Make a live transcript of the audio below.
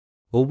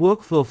a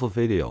workflow for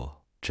video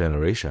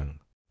generation.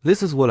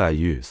 This is what I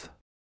use.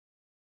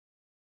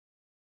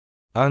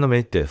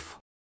 AnimateDiff.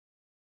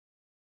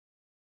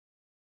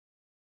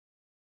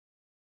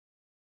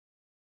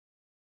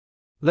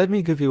 Let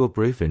me give you a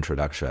brief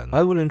introduction.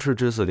 I will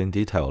introduce it in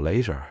detail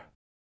later.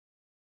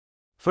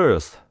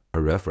 First,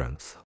 a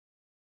reference.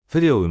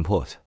 Video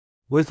import.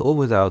 With or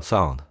without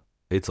sound,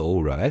 it's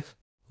alright.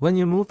 When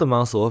you move the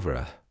mouse over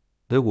it,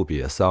 there will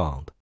be a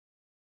sound.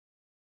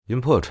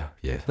 Import,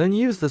 yes. Then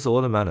use this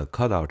automatic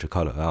cutout to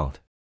cut it out.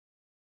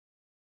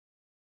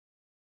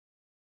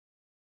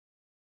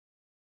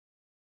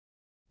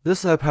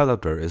 This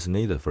adapter is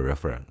needed for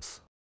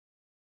reference.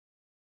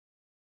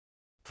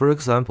 For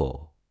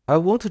example, I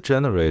want to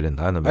generate an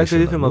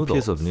animation. I gave him a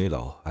piece of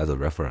noodle as a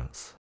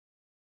reference.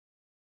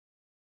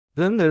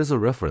 Then there's a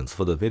reference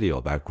for the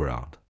video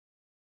background.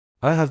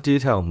 I have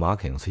detailed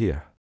markings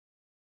here.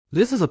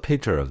 This is a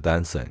picture of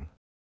dancing.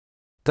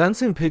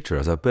 Dancing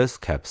pictures are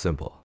best kept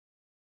simple.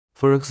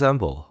 For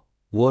example,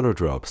 water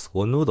drops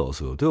or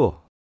noodles will do.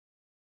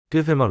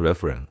 Give him a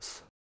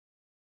reference.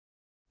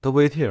 The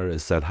weight here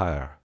is set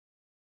higher.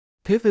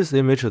 Give this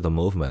image of the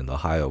movement a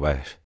higher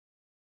weight.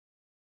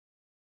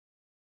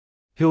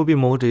 He will be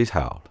more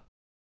detailed.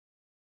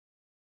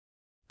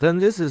 Then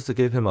this is to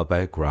give him a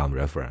background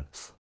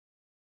reference.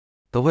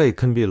 The weight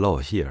can be low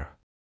here.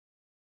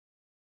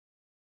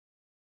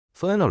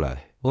 Finally,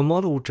 a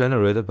model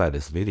generated by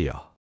this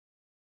video.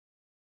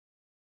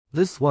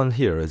 This one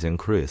here is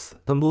increased.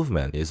 The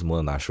movement is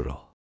more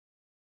natural.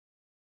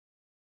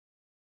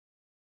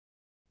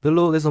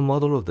 Below is a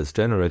model of this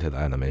generated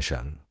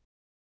animation.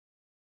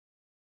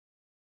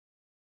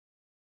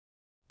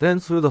 Then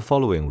through the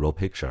following raw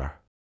picture,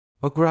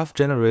 a graph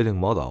generating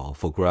model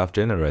for graph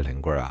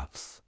generating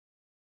graphs.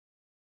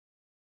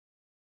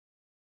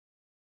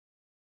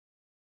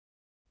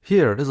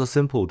 Here is a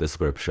simple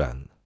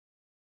description.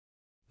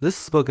 This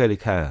spaghetti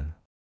can.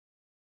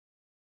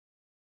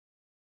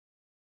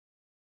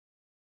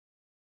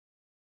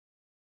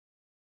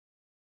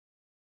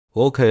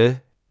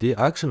 Okay, the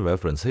action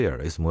reference here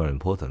is more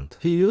important.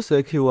 He used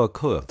a QR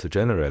code to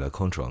generate a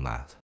control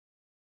net.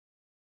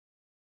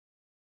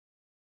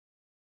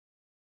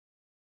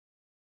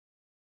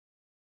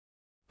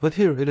 But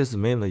here it is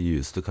mainly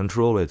used to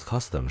control its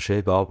custom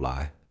shape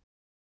outline.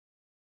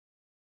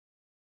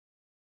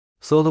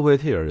 So the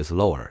weight here is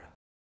lowered.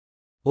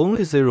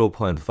 Only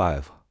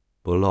 0.5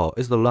 below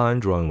is the line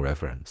drawing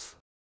reference.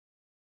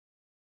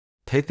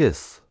 Take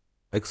this,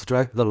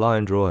 extract the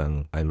line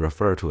drawing and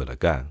refer to it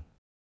again.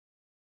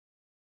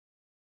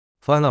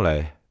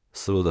 Finally,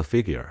 through the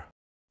figure,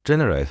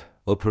 generate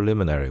a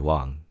preliminary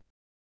one.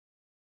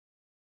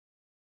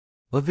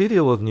 A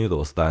video of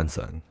noodles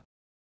dancing.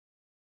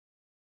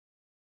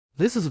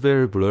 This is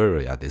very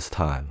blurry at this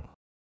time.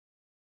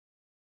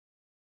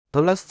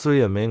 The last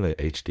three are mainly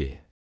HD.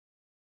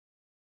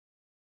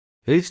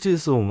 HD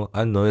zoom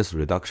and noise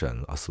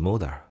reduction are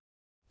smoother.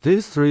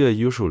 These three are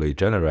usually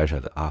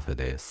generated after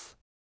this.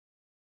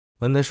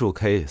 Initial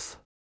case.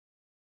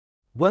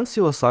 Once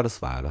you are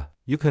satisfied,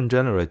 you can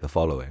generate the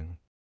following.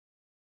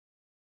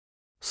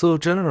 So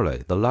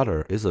generally, the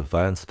latter is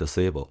advanced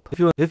disabled.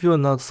 If you are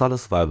not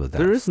satisfied with that,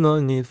 there is no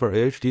need for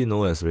HD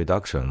noise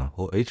reduction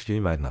or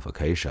HD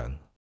magnification.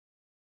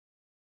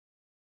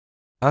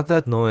 Add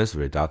that noise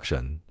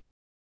reduction.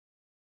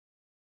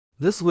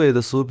 This way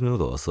the soup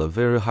noodles are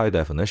very high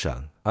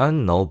definition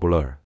and no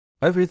blur.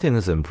 Everything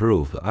is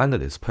improved and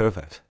it is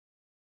perfect.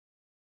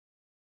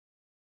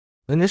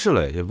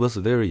 Initially, it was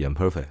very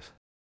imperfect.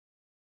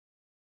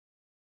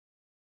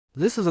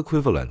 This is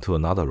equivalent to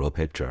another raw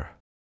picture.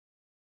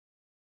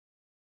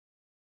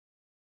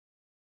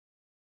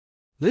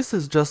 This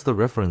is just the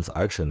reference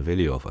action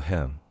video for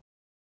him.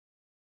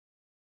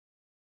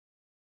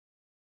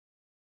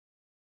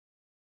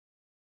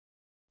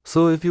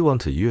 So if you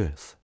want to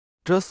use,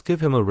 just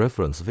give him a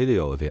reference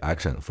video of the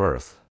action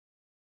first.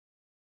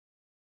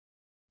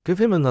 Give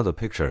him another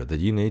picture that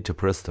you need to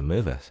press to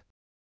move it.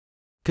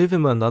 Give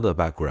him another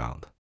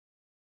background.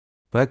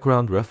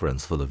 Background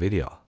reference for the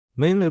video.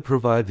 Mainly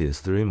provide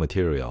these three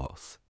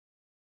materials.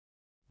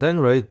 Then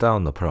write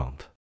down the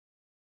prompt.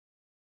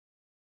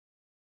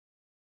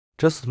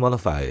 Just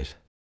modify it.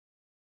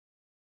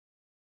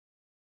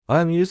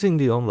 I am using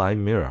the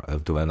online mirror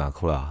of Duena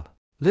Cloud.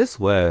 This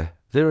way,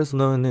 there is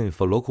no need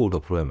for local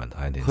deployment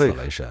and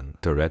installation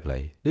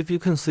directly if you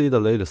can see the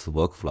latest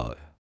workflow.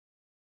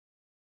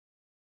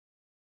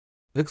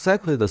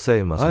 Exactly the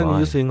same as I'm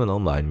using an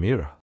online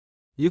mirror.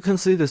 You can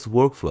see this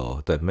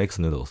workflow that makes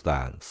noodles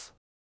dance.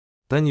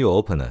 Then you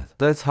open it.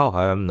 That's how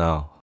I am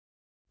now.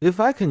 If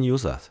I can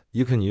use it,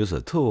 you can use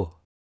it too.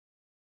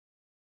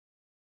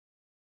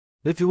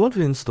 If you want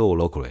to install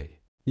locally,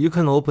 you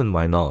can open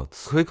my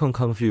notes, click on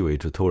ComfyUI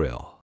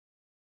tutorial.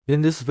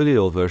 In this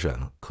video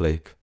version,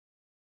 click.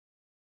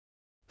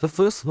 The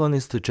first one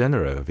is to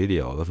generate a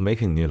video of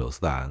making noodles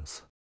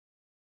dance.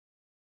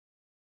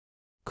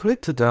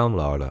 Click to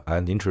download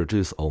and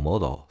introduce all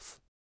models.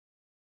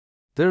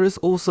 There is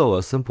also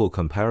a simple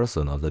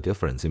comparison of the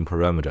difference in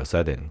parameter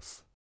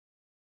settings.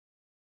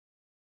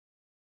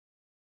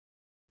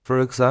 For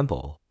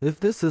example, if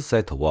this is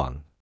set to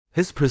 1,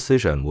 his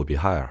precision would be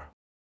higher.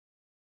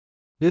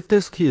 If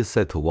this key is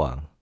set to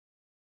 1,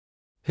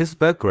 his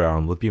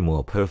background would be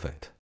more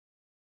perfect.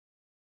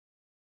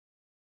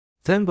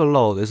 Then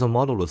below is a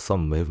model with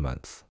some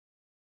movements.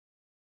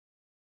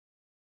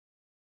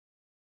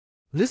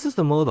 This is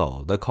the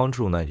model that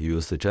ControlNet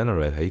used to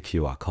generate a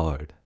QR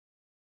code.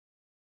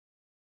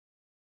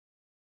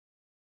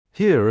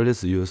 Here it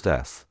is used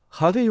as,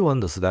 how do you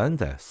understand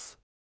this?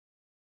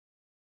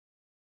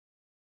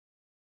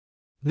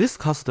 This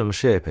custom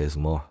shape is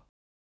more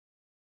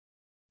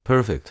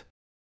perfect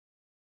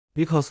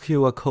because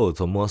QR codes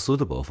are more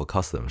suitable for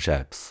custom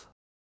shapes.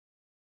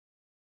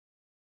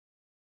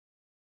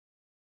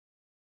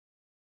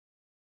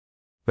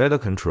 Better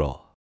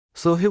control.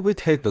 So here we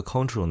take the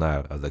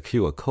ControlNet as a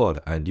QR code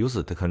and use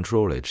it to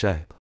control its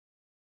shape.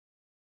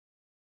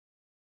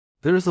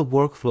 There is a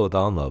workflow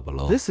download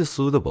below. This is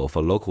suitable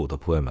for local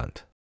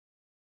deployment.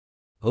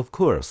 Of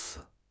course,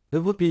 it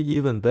would be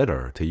even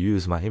better to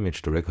use my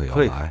image directly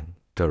online,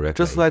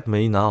 just like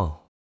me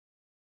now.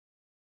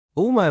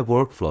 All my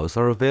workflows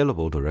are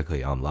available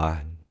directly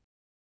online.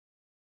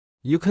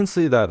 You can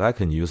see that I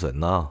can use it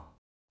now.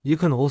 You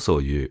can also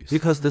use,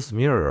 because this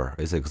mirror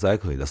is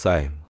exactly the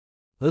same.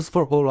 As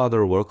for all other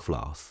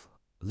workflows,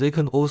 they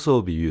can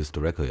also be used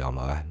directly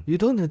online. You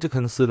don't need to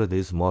consider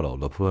this model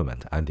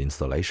deployment and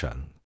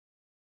installation.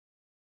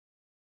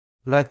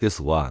 Like this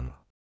one.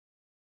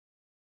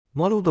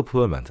 Model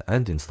deployment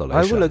and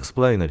installation. I will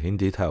explain it in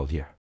detail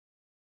here.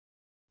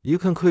 You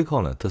can click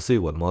on it to see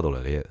what model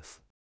it is.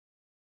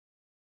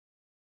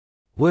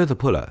 Where to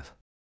put it?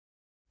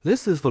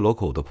 This is for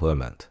local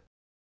deployment.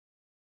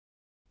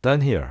 Then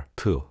here,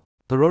 too,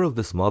 the role of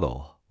this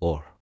model,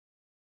 or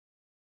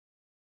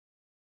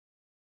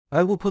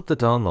I will put the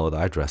download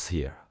address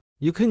here.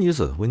 You can use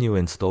it when you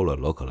install it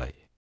locally.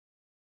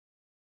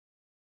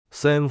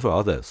 Same for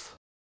others.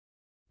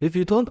 If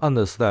you don't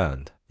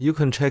understand, you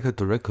can check it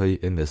directly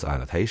in this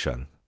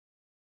annotation.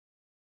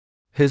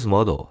 His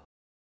model.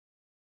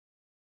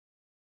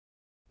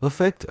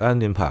 Effect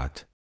and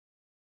impact.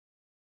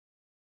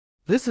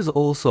 This is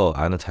also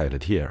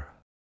annotated here.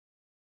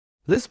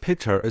 This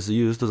picture is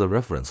used as a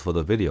reference for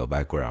the video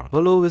background.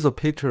 Below is a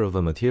picture of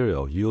a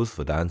material used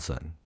for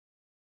dancing.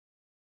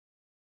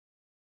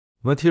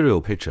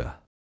 Material picture.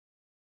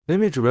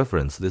 Image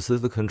reference, this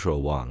is the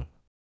control 1.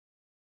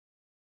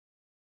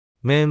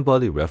 Main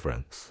body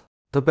reference.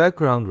 The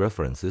background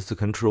reference is to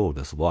control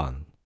this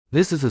one.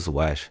 This is his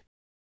wedge.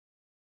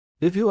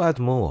 If you add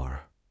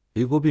more,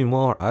 it will be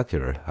more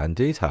accurate and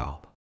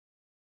detailed.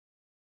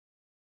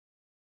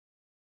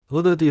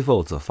 Other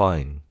defaults are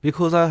fine,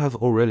 because I have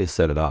already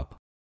set it up.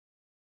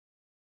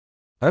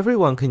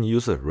 Everyone can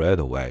use it right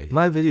away.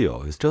 My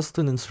video is just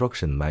an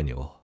instruction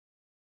manual.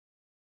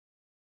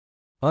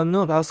 I'm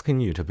not asking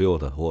you to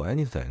build it or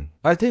anything.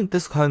 I think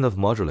this kind of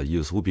modular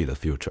use will be the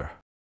future.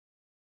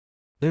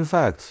 In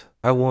fact,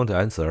 I won't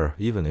answer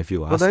even if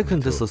you ask me to. But I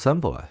can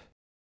disassemble it.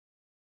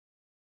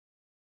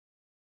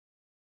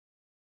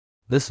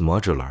 This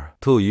modular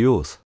to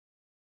use.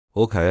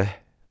 Okay,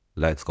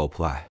 let's go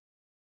play.